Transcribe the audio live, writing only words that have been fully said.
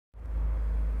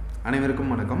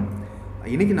அனைவருக்கும் வணக்கம்.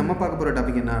 இன்றைக்கி நம்ம பார்க்க போகிற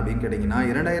டாபிக் என்ன அப்படின்னு கேட்டிங்கன்னா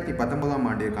 2019ஆம்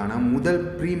ஆண்டிற்கான முதல்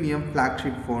ப்ரீமியம்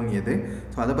ஃப்ளாக்ஷிப் ஃபோன் எது.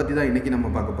 ஸோ அதை பற்றி தான் இன்றைக்கி நம்ம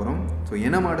பார்க்க போகிறோம். ஸோ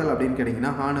என்ன மாடல் அப்படின்னு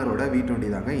கேட்டிங்கன்னா ஹானரோட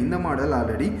V20 தாங்க. இந்த மாடல்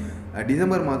ஆல்ரெடி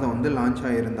டிசம்பர் மாதம் வந்து லான்ச்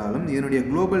ஆகியிருந்தாலும் இதனுடைய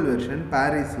குளோபல் வெர்ஷன்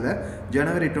பாரிஸில்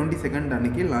ஜனவரி 22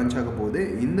 அன்றைக்கி லான்ச் ஆக போகுது.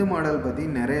 இந்த மாடல் பற்றி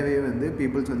நிறையவே வந்து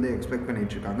பீப்புள்ஸ் வந்து எக்ஸ்பெக்ட்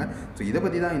பண்ணிகிட்ருக்காங்க. ஸோ இதை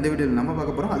பற்றி தான் இந்த வீடியோவில் நம்ம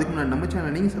பார்க்க போகிறோம். அதுக்கு முன்னாடி நம்ம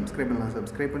சேனல் நீங்கள்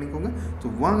சப்ஸ்கிரைப் பண்ணிக்கோங்க.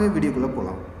 ஸோ வாங்க வீடியோக்குள்ளே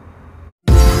போகலாம்.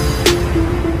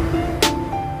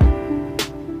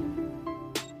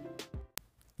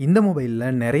 இந்த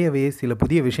மொபைலில் நிறையவே சில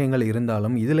புதிய விஷயங்கள்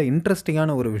இருந்தாலும் இதில்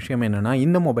இன்ட்ரெஸ்டிங்கான ஒரு விஷயம் என்னென்னா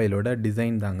இந்த மொபைலோட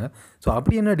டிசைன் தாங்க. ஸோ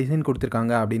அப்படி என்ன டிசைன்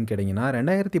கொடுத்துருக்காங்க அப்படின்னு கேட்டிங்கன்னா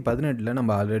 2018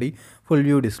 நம்ம already full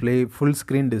view display, full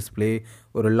screen display,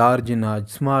 ஒரு large notch,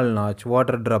 small notch,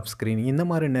 water drop screen, இந்த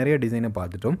மாதிரி நிறைய டிசைனை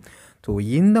பார்த்துட்டோம். ஸோ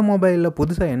இந்த மொபைலில்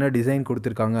புதுசாக என்ன டிசைன்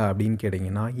கொடுத்துருக்காங்க அப்படின்னு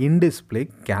கேட்டிங்கன்னா இன்டிஸ்பிளே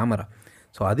கேமரா.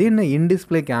 ஸோ அது என்ன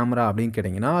இன்டிஸ்பிளே கேமரா அப்படின்னு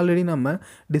கேட்டிங்கன்னா ஆல்ரெடி நம்ம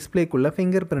டிஸ்பிளேக்குள்ளே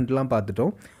ஃபிங்கர் பிரிண்ட்லாம்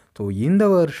பார்த்துட்டோம். ஸோ இந்த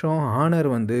வருஷம் ஹானர்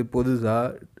வந்து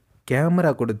புதுசாக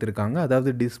கேமரா கொடுத்துருக்காங்க.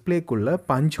 அதாவது டிஸ்பிளேக்குள்ளே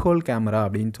பஞ்ச் ஹோல் கேமரா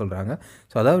அப்படின்னு சொல்கிறாங்க.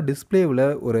 ஸோ அதாவது டிஸ்பிளேவில்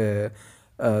ஒரு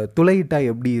துளையிட்டால்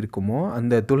எப்படி இருக்குமோ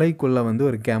அந்த துளைக்குள்ளே வந்து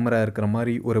ஒரு கேமரா இருக்கிற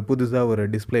மாதிரி ஒரு புதுசாக ஒரு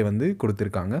டிஸ்பிளே வந்து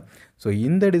கொடுத்துருக்காங்க. ஸோ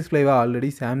இந்த டிஸ்பிளேவை ஆல்ரெடி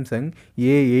சாம்சங்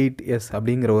A8s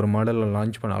அப்படிங்கிற ஒரு மாடலில்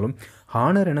லான்ச் பண்ணாலும்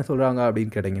ஹானர் என்ன சொல்கிறாங்க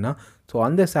அப்படின்னு கேட்டிங்கன்னா ஸோ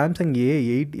அந்த சாம்சங்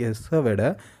A8sஸை விட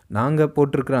நாங்கள்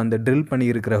போட்டிருக்கிற அந்த ட்ரில்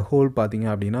பண்ணியிருக்கிற ஹோல் பார்த்திங்க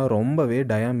அப்படின்னா ரொம்பவே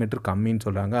டயாமீட்டர் கம்மின்னு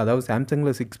சொல்கிறாங்க. அதாவது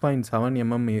சாம்சங்கில் 6.7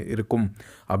 mm இருக்கும்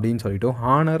அப்படின்னு சொல்லிவிட்டு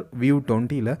ஹானர்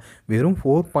V20யில் வெறும்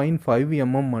 4.5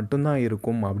 mm மட்டும்தான்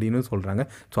இருக்கும் அப்படின்னு சொல்கிறாங்க.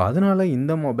 ஸோ அதனால்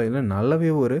இந்த மொபைலில்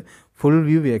நல்லாவே ஒரு ஃபுல்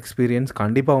வியூ எக்ஸ்பீரியன்ஸ்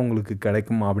கண்டிப்பாக உங்களுக்கு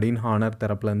கிடைக்கும் அப்படின்னு ஹானர்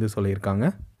தரப்புலேருந்து சொல்லியிருக்காங்க.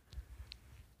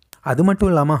 அது மட்டும்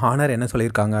இல்லாமல் ஹானர் என்ன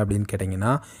சொல்லியிருக்காங்க அப்படின்னு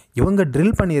கேட்டிங்கன்னா இவங்க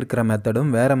ட்ரில் பண்ணியிருக்கிற மெத்தடும்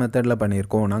வேறு மெத்தடில்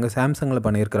பண்ணியிருக்கோம். நாங்கள் சாம்சங்கில்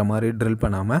பண்ணியிருக்கிற மாதிரி ட்ரில்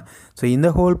பண்ணாமல் ஸோ இந்த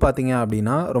ஹோல் பார்த்திங்க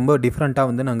அப்படின்னா ரொம்ப டிஃப்ரெண்ட்டாக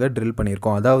வந்து நாங்கள் ட்ரில்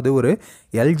பண்ணியிருக்கோம். அதாவது ஒரு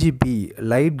LGP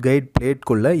லைட் கைட்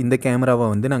பிளேட்குள்ளே இந்த கேமராவை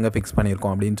வந்து நாங்கள் ஃபிக்ஸ்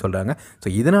பண்ணியிருக்கோம் அப்படின்னு சொல்கிறாங்க. ஸோ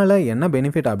இதனால் என்ன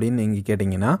பெனிஃபிட் அப்படின்னு நீங்கள்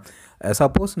கேட்டிங்கன்னா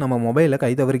சப்போஸ் நம்ம மொபைலில்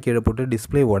கை தவறி கீழே போட்டு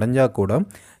டிஸ்பிளே உடஞ்சா கூட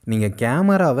நீங்கள்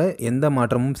கேமராவை எந்த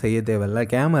மாற்றமும் செய்ய தேவையில்லை,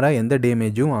 கேமரா எந்த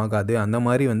டேமேஜும் ஆகாது, அந்த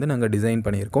மாதிரி வந்து நாங்கள் டிசைன்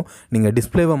பண்ணியிருக்கோம். நீங்கள்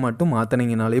டிஸ்பிளேவை மட்டும்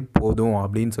மாற்றினீங்கனாலே போதும்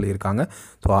அப்படின்னு சொல்லியிருக்காங்க.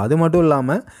 ஸோ அது மட்டும்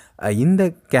இல்லாமல் இந்த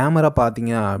கேமரா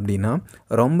பார்த்திங்க அப்படின்னா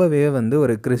ரொம்பவே வந்து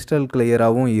ஒரு கிறிஸ்டல்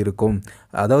கிளியராகவும் இருக்கும்.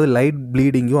 அதாவது லைட்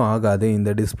ப்ளீடிங்கும் ஆகாது.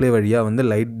 இந்த டிஸ்பிளே வழியாக வந்து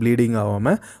லைட் ப்ளீடிங்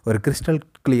ஆகாமல் ஒரு கிறிஸ்டல்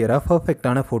கிளியராக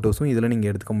பர்ஃபெக்டான ஃபோட்டோஸும் இதில் நீங்கள்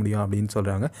எடுத்துக்க முடியும் அப்படின்னு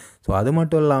சொல்கிறாங்க. ஸோ அது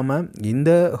மட்டும் இல்லாமல்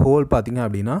இந்த ஹோல் பார்த்திங்க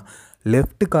அப்படின்னா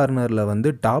லெஃப்ட் கார்னரில்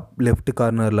வந்து டாப் லெஃப்ட்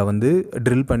கார்னரில் வந்து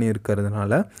ட்ரில்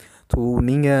பண்ணியிருக்கிறதுனால ஸோ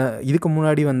நீங்கள் இதுக்கு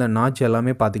முன்னாடி வந்த நாச்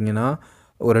எல்லாமே பார்த்திங்கன்னா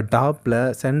ஒரு டாப்பில்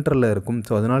சென்டரில் இருக்கும்.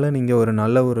 ஸோ அதனால் நீங்கள் ஒரு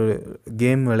நல்ல ஒரு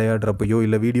கேம் விளையாடுறப்பையோ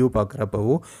இல்லை வீடியோ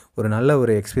பார்க்குறப்பவோ ஒரு நல்ல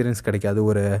ஒரு எக்ஸ்பீரியன்ஸ் கிடைக்காது,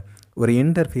 ஒரு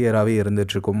இன்டர்ஃபியராகவே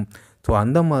இருந்துகிட்ருக்கும். ஸோ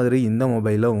அந்த மாதிரி இந்த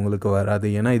மொபைலில் உங்களுக்கு வராது.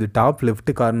 ஏன்னா இது டாப்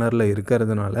லெஃப்ட் கார்னரில்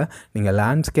இருக்கிறதுனால நீங்கள்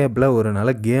லேண்ட்ஸ்கேப்பில் ஒரு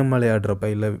நல்ல கேம்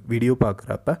விளையாடுறப்ப இல்லை வீடியோ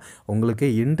பார்க்குறப்ப உங்களுக்கு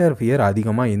இன்டர்ஃபியர்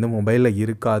அதிகமாக இந்த மொபைலில்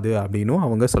இருக்காது அப்படின்னும்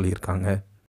அவங்க சொல்லியிருக்காங்க.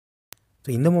 ஸோ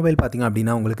இந்த மொபைல் பார்த்திங்க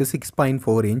அப்படின்னா உங்களுக்கு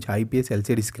 6.4 inch IPS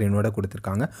LCD ஸ்க்ரீனோட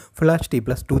கொடுத்துருக்காங்க. ஃபுல் HD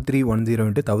 +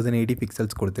 2310x1080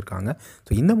 பிக்சல்ஸ் கொடுத்துருக்காங்க.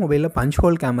 ஸோ இந்த மொபைலில் பஞ்ச்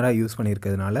ஹோல் கேமரா யூஸ்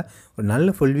பண்ணியிருக்கிறதுனால ஒரு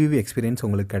நல்ல ஃபுல் வியூ எக்ஸ்பீரியன்ஸ்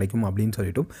உங்களுக்கு கிடைக்கும் அப்படின்னு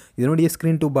சொல்லிட்டும் இதனுடைய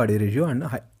screen to body ratio and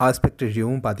aspect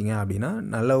ரேஷியோவும் பார்த்திங்க அப்படின்னா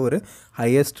நல்ல ஒரு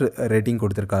ஹையஸ்ட் ரேட்டிங்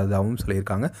கொடுத்துருக்காதாகவும்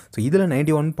சொல்லியிருக்காங்க. ஸோ இதில்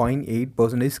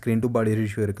 91.8% ஸ்க்ரீன் டு பாடி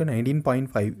ரேஷியோ இருக்குது,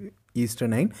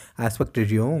 19.5:9 ஆஸ்பெக்ட்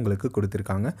ரேஷியோவும் உங்களுக்கு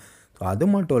கொடுத்துருக்காங்க. ஸோ அது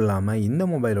மட்டும் இல்லாமல் இந்த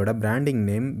மொபைலோட பிராண்டிங்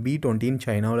நேம் V20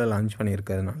 சைனாவில் லான்ச்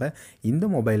பண்ணியிருக்கிறதுனால இந்த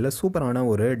மொபைலில் சூப்பரான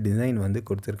ஒரு டிசைன் வந்து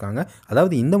கொடுத்துருக்காங்க.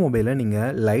 அதாவது இந்த மொபைலை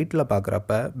நீங்கள் லைட்டில்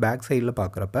பார்க்குறப்ப பேக் சைடில்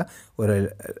பார்க்குறப்ப ஒரு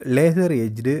லேசர்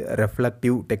எட்ஜ்டு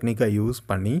ரெஃப்ளெக்டிவ் டெக்னிக்கை யூஸ்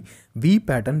பண்ணி V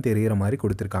பேட்டர்ன் தெரிகிற மாதிரி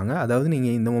கொடுத்துருக்காங்க. அதாவது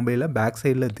நீங்கள் இந்த மொபைலை பேக்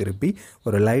சைடில் திருப்பி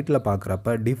ஒரு லைட்டில்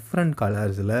பார்க்குறப்ப டிஃப்ரெண்ட்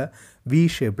கலர்ஸில் V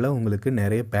ஷேப்பில் உங்களுக்கு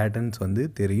நிறைய பேட்டர்ன்ஸ் வந்து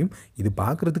தெரியும். இது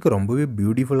பார்க்குறதுக்கு ரொம்பவே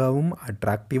பியூட்டிஃபுல்லாகவும்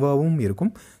அட்ராக்டிவாகவும்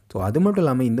இருக்கும். ஸோ அது மட்டும்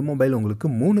இல்லாமல் இந்த மொபைல் உங்களுக்கு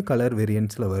 3 கலர்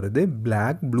வேரியன்ட்ஸில் வருது,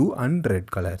 Black, Blue and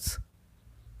red colours.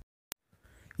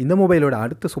 இந்த மொபைலோட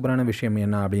அடுத்த சூப்பரான விஷயம்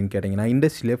என்ன அப்படின்னு கேட்டிங்கன்னா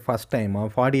இண்டஸ்ட்ரியிலே ஃபஸ்ட் டைமாக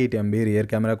 48 MP ரியர்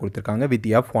கேமரா கொடுத்துருக்காங்க வித்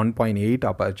f1.8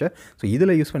 அபர்ச்சர். ஸோ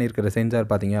இதில் யூஸ் பண்ணியிருக்கிற சென்சார்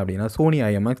பார்த்திங்க அப்படின்னா சோனி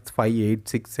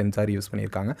IMX586 சென்சார் யூஸ்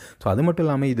பண்ணியிருக்காங்க. ஸோ அது மட்டும்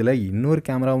இல்லாமல் இதில் இன்னொரு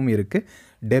கேமராவும் இருக்குது,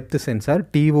 டெப்த் சென்சார்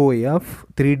TOF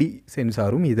 3D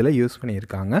சென்சாரும் இதில் யூஸ்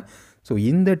பண்ணியிருக்காங்க. ஸோ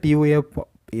இந்த TOF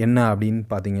என்ன அப்படின்னு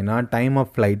பார்த்தீங்கன்னா டைம்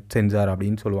ஆஃப் ஃப்ளைட் சென்சார்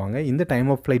அப்படின்னு சொல்லுவாங்க. இந்த டைம்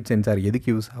ஆஃப் ஃப்ளைட் சென்சார் எதுக்கு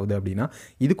யூஸ் ஆகுது அப்படின்னா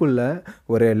இதுக்குள்ளே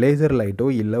ஒரு லேசர் லைட்டோ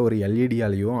இல்லை ஒரு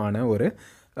எல்இடியாலேயோ ஆன ஒரு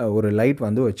ஒரு லைட்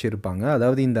வந்து வச்சுருப்பாங்க.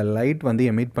 அதாவது இந்த லைட் வந்து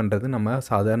எமிட் பண்ணுறது நம்ம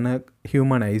சாதாரண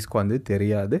ஹியூமன் ஐஸ்க்கு வந்து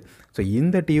தெரியாது. ஸோ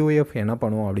இந்த டிஓஎஃப் என்ன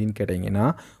பண்ணுவோம் அப்படின்னு கேட்டிங்கன்னா,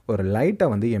 ஒரு லைட்டை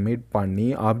வந்து எமிட் பண்ணி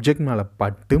ஆப்ஜெக்ட் மேலே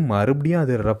பட்டு மறுபடியும்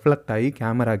அது ரெஃப்ளெக்ட் ஆகி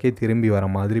கேமராக்கே திரும்பி வர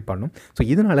மாதிரி பண்ணும். ஸோ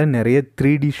இதனால் நிறைய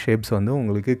 3D ஷேப்ஸ் வந்து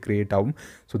உங்களுக்கு க்ரியேட் ஆகும்.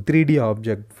 ஸோ 3D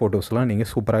ஆப்ஜெக்ட் ஃபோட்டோஸ்லாம் நீங்கள்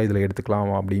சூப்பராக இதில்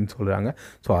எடுத்துக்கலாம் அப்படின்னு சொல்கிறாங்க.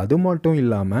 ஸோ அது மட்டும்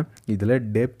இல்லாமல் இதில்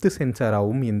டெப்த்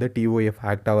சென்சாராகவும் இந்த டிஓஎஃப்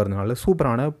ஆக்ட் ஆகிறதுனால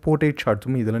சூப்பரான போர்ட்ரேட்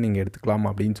ஷாட்ஸும் இதில் நீங்கள் எடுத்துக்கலாம்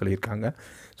அப்படின்னு சொல்லியிருக்காங்க.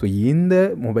 ஸோ இந்த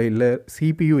மொபைலில்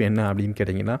CPU என்ன அப்படின்னு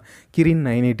கேட்டிங்கன்னா, கிரின்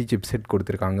 980 சிப்செட்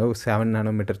கொடுத்துருக்காங்க. 7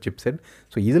 nm சிப்செட்.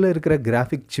 ஸோ இதில் இருக்கிற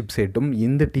கிராஃபிக் சிப்செட்டும்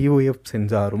இந்த டிஓஎஃப்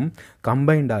சென்சாரும்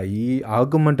கம்பைன்ட் ஆகி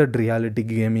ஆகுமெண்டட் ரியாலிட்டி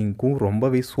கேமிங்க்கும்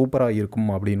ரொம்பவே சூப்பராக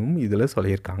இருக்கும் அப்படின்னும் இதில்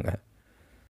சொல்லியிருக்காங்க.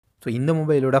 ஸோ இந்த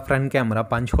மொபைலோட front camera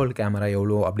punch hole camera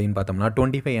எவ்வளோ அப்படின்னு பார்த்தோம்னா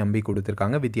 25 MB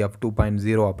கொடுத்துருக்காங்க. வித்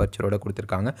f2.0 அப்பர்ச்சரோட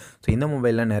கொடுத்துருக்காங்க. ஸோ இந்த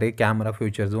மொபைலில் நிறைய கேமரா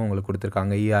ஃபியூச்சர்ஸும் உங்களுக்கு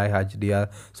கொடுத்துருக்காங்க. EI, HDR,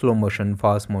 slow motion,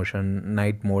 fast motion,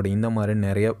 night mode இந்த மாதிரி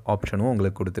நிறைய ஆப்ஷனும்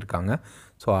உங்களுக்கு கொடுத்துருக்காங்க.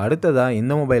 ஸோ அடுத்ததாக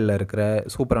இந்த மொபைலில் இருக்கிற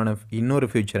சூப்பரான இன்னொரு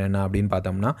ஃபியூச்சர் என்ன அப்படின்னு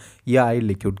பார்த்தோம்னா EI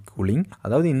லிக்விட் கூலிங்.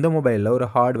 அதாவது இந்த மொபைலில் ஒரு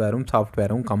ஹார்ட்வேரும்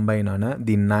சாஃப்ட்வேரும் கம்பைனான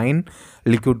தி 9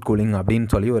 லிக்விட் கூலிங் அப்படின்னு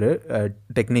சொல்லி ஒரு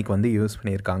டெக்னிக் வந்து யூஸ்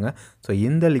பண்ணியிருக்காங்க. ஸோ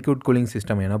இந்த லிக்விட் கூலிங்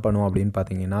சிஸ்டம் என்ன பண்ணும் அப்படின்னு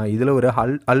பார்த்தீங்கன்னா, இதில் ஒரு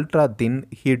அல்ட்ரா தின்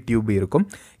ஹீட் டியூப் இருக்கும்.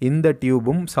 இந்த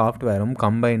டியூபும் சாஃப்ட்வேரும்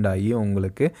கம்பைன்ட் ஆகி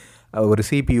உங்களுக்கு ஒரு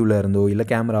சிபியூவில் இருந்தோ இல்லை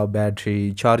கேமரா, பேட்ரி,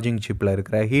 சார்ஜிங் சிப்பில்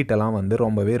இருக்கிற ஹீட்டெல்லாம் வந்து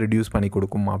ரொம்பவே ரிடியூஸ் பண்ணி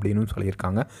கொடுக்கும் அப்படின்னு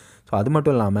சொல்லியிருக்காங்க. ஸோ அது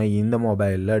மட்டும் இல்லாமல் இந்த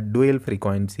மொபைலில் டூயல்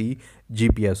ஃப்ரீக்வன்சி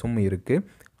ஜிபிஎஸும் இருக்குது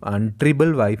அண்ட்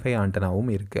ட்ரிபிள் வைஃபை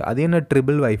ஆண்டனாவும் இருக்குது. அது என்ன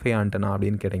ட்ரிபிள் வைஃபை ஆண்டனா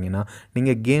அப்படின்னு கேட்டிங்கன்னா,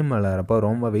 நீங்கள் கேம் விளையாடுறப்போ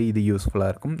ரொம்பவே இது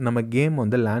யூஸ்ஃபுல்லாக இருக்கும். நம்ம கேம்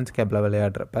வந்து லேண்ட்ஸ்கேப்பில்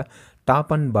விளையாடுறப்ப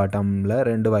டாப் அண்ட் பாட்டமில்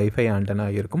 2 வைஃபை ஆண்டனா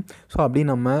இருக்கும். ஸோ அப்படி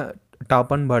நம்ம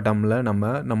டாப் அண்ட் பாட்டமில்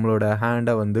நம்மளோட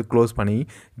ஹேண்டை வந்து க்ளோஸ் பண்ணி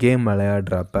கேம்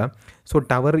விளையாடுறப்ப ஸோ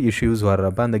டவர் இஷ்யூஸ்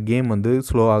வர்றப்ப அந்த கேம் வந்து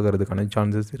ஸ்லோ ஆகிறதுக்கான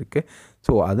சான்சஸ் இருக்குது.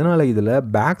 ஸோ அதனால் இதில்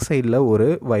பேக் சைடில் ஒரு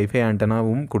வைஃபை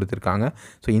ஆண்டனாவும் கொடுத்துருக்காங்க.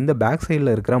 ஸோ இந்த பேக்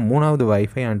சைடில் இருக்கிற 3வது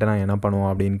வைஃபை ஆண்டனா என்ன பண்ணுவோம்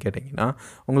அப்படின்னு கேட்டிங்கன்னா,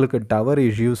 உங்களுக்கு டவர்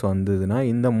இஷ்யூஸ் வந்ததுன்னா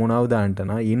இந்த 3வது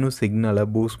ஆண்டனா இன்னும் சிக்னலை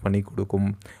பூஸ்ட் பண்ணி கொடுக்கும்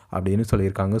அப்படின்னு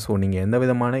சொல்லியிருக்காங்க. ஸோ நீங்கள் எந்த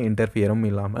விதமான இன்டர்ஃபியரும்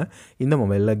இல்லாமல் இந்த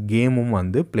மொபைலில் கேமும்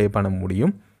வந்து ப்ளே பண்ண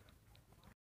முடியும்.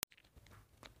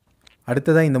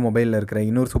 அடுத்ததாக இந்த மொபைலில் இருக்கிற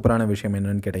இன்னொரு சூப்பரான விஷயம்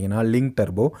என்னென்னு கேட்டிங்கன்னா, லிங்க்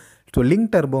டர்போ. ஸோ லிங்க்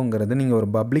டர்போங்கிறது நீங்கள் ஒரு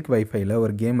பப்ளிக் வைஃபைல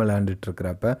ஒரு கேம்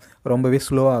விளையாண்டுட்டுருக்கிறப்ப ரொம்பவே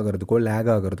ஸ்லோ ஆகிறதுக்கோ லேக்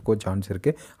ஆகிறதுக்கோ சான்ஸ்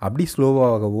இருக்குது. அப்படி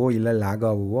ஸ்லோவாகவோ இல்லை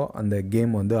லேகாகவோ அந்த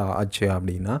கேம் வந்து ஆச்சு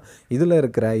அப்படின்னா இதில்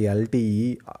இருக்கிற LTE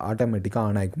ஆட்டோமேட்டிக்காக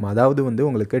ஆன் ஆகிக்கும். அதாவது வந்து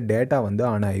உங்களுக்கு டேட்டா வந்து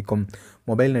ஆன் ஆகிக்கும்.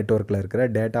 மொபைல் நெட்வொர்க்கில் இருக்கிற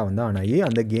டேட்டா வந்து ஆன் ஆகி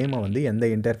அந்த கேமை வந்து எந்த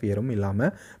இன்டர்ஃபியரும்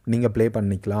இல்லாமல் நீங்கள் ப்ளே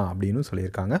பண்ணிக்கலாம் அப்படின்னு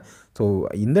சொல்லியிருக்காங்க. ஸோ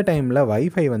இந்த டைமில்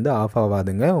வைஃபை வந்து ஆஃப்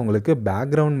ஆகாதுங்க. உங்களுக்கு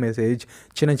பேக்ரவுண்ட் மெசேஜ்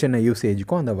சின்ன சின்ன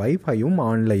யூசேஜுக்கும் அந்த வைஃபையும்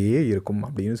ஆன்லேயே இருக்கும்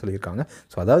அப்படின்னு சொல்லியிருக்காங்க.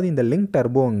 ஸோ அதாவது இந்த லிங்க்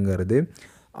டர்போங்கிறது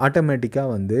ஆட்டோமேட்டிக்காக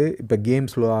வந்து இப்போ கேம்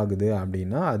ஸ்லோ ஆகுது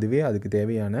அப்படின்னா அதுவே அதுக்கு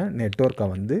தேவையான நெட்வொர்க்கை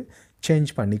வந்து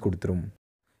சேஞ்ச் பண்ணி கொடுத்துரும்.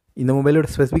 இந்த மொபைலோட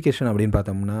ஸ்பெசிஃபிகேஷன் அப்படின்னு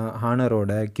பார்த்தோம்னா,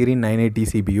 ஹானரோட கிரின் 980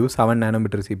 CPU 7 nm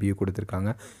CPU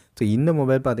கொடுத்துருக்காங்க. ஸோ இந்த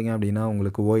மொபைல் பார்த்திங்க அப்படின்னா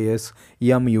உங்களுக்கு OS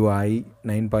EMUI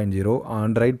 9.0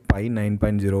 Android Pie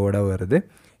 9.0ஓட வருது.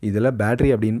 இதில் பேட்டரி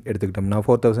அப்படின்னு எடுத்துக்கிட்டோம்னா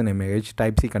 4000 mAh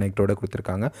டைப் சி கனெக்டோட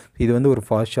கொடுத்துருக்காங்க. இது வந்து ஒரு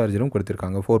ஃபாஸ்ட் சார்ஜரும்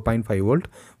கொடுத்துருக்காங்க. 4.5 volt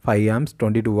 5 amps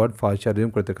 22 watt ஃபாஸ்ட்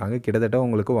சார்ஜரும் கொடுத்துருக்காங்க. கிட்டத்தட்ட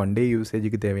உங்களுக்கு 1 day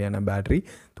யூசேஜுக்கு தேவையான பேட்டரி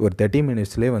ஒரு 30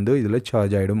 minutesலேயே வந்து இதில்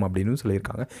சார்ஜ் ஆகிடும் அப்படின்னு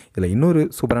சொல்லியிருக்காங்க. இதில் இன்னொரு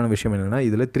சூப்பரான விஷயம் என்னென்னா,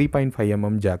 இதில் 3.5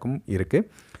 mm ஜாக்கும் இருக்குது.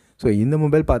 ஸோ இந்த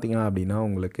மொபைல் பார்த்திங்கன்னா அப்படின்னா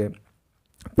உங்களுக்கு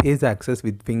ஃபேஸ் ஆக்சஸ்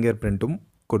வித் ஃபிங்கர் பிரிண்ட்டும்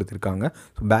கொடுத்துருக்காங்க.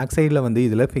 ஸோ பேக் சைடில் வந்து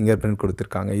இதில் ஃபிங்கர் பிரிண்ட்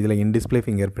கொடுத்துருக்காங்க. இதில் இன்டிஸ்பிளே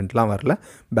ஃபிங்கர் பிரிண்ட்லாம் வரல.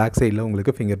 பேக் சைடில்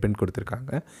உங்களுக்கு ஃபிங்கர் பிரிண்ட்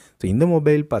கொடுத்துருக்காங்க. ஸோ இந்த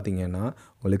மொபைல் பார்த்திங்கன்னா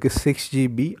உங்களுக்கு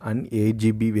 6GB அண்ட்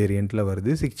 8GB வேரியண்ட்டில்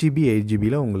வருது. 6GB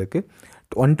 8GBயில் உங்களுக்கு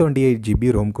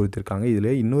 128GB ரோம் கொடுத்துருக்காங்க. இதில்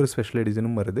இன்னொரு ஸ்பெஷல்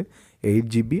எடிஷனும் வருது.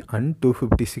 8GB அண்ட்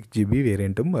 256GB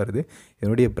வேரியண்ட்டும் வருது.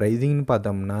 இதனுடைய ப்ரைஸிங்னு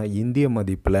பார்த்தோம்னா இந்திய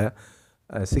மதிப்பில்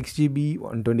 6GB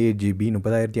 128GB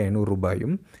 30,500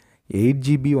 ரூபாயும்,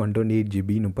 8GB 128GB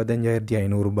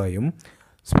 35,500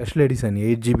 special edition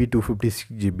 8GB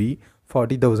 256GB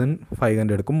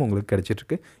 40,500க்கும் உங்களுக்கு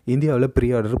கிடச்சிட்ருக்கு. இந்தியாவில் ப்ரீ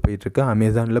ஆர்டர் போயிட்டுருக்கு.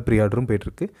 அமேசானில் ப்ரீ ஆர்டரும்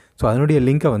போயிட்டுருக்கு. ஸோ அதனுடைய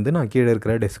லிங்க்கை வந்து நான் கீழே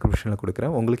இருக்கிற டிஸ்கிரிப்ஷனில்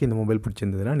கொடுக்குறேன். உங்களுக்கு இந்த மொபைல்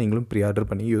பிடிச்சிருந்ததுன்னா நீங்களும் ப்ரீ ஆர்டர்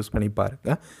பண்ணி யூஸ் பண்ணி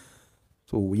பாருங்கள்.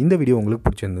 ஸோ இந்த வீடியோ உங்களுக்கு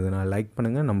பிடிச்சிருந்ததுன்னா லைக்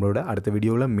பண்ணுங்கள். நம்மளோட அடுத்த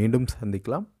வீடியோவில் மீண்டும்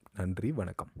சந்திக்கலாம். நன்றி,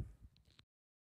 வணக்கம்.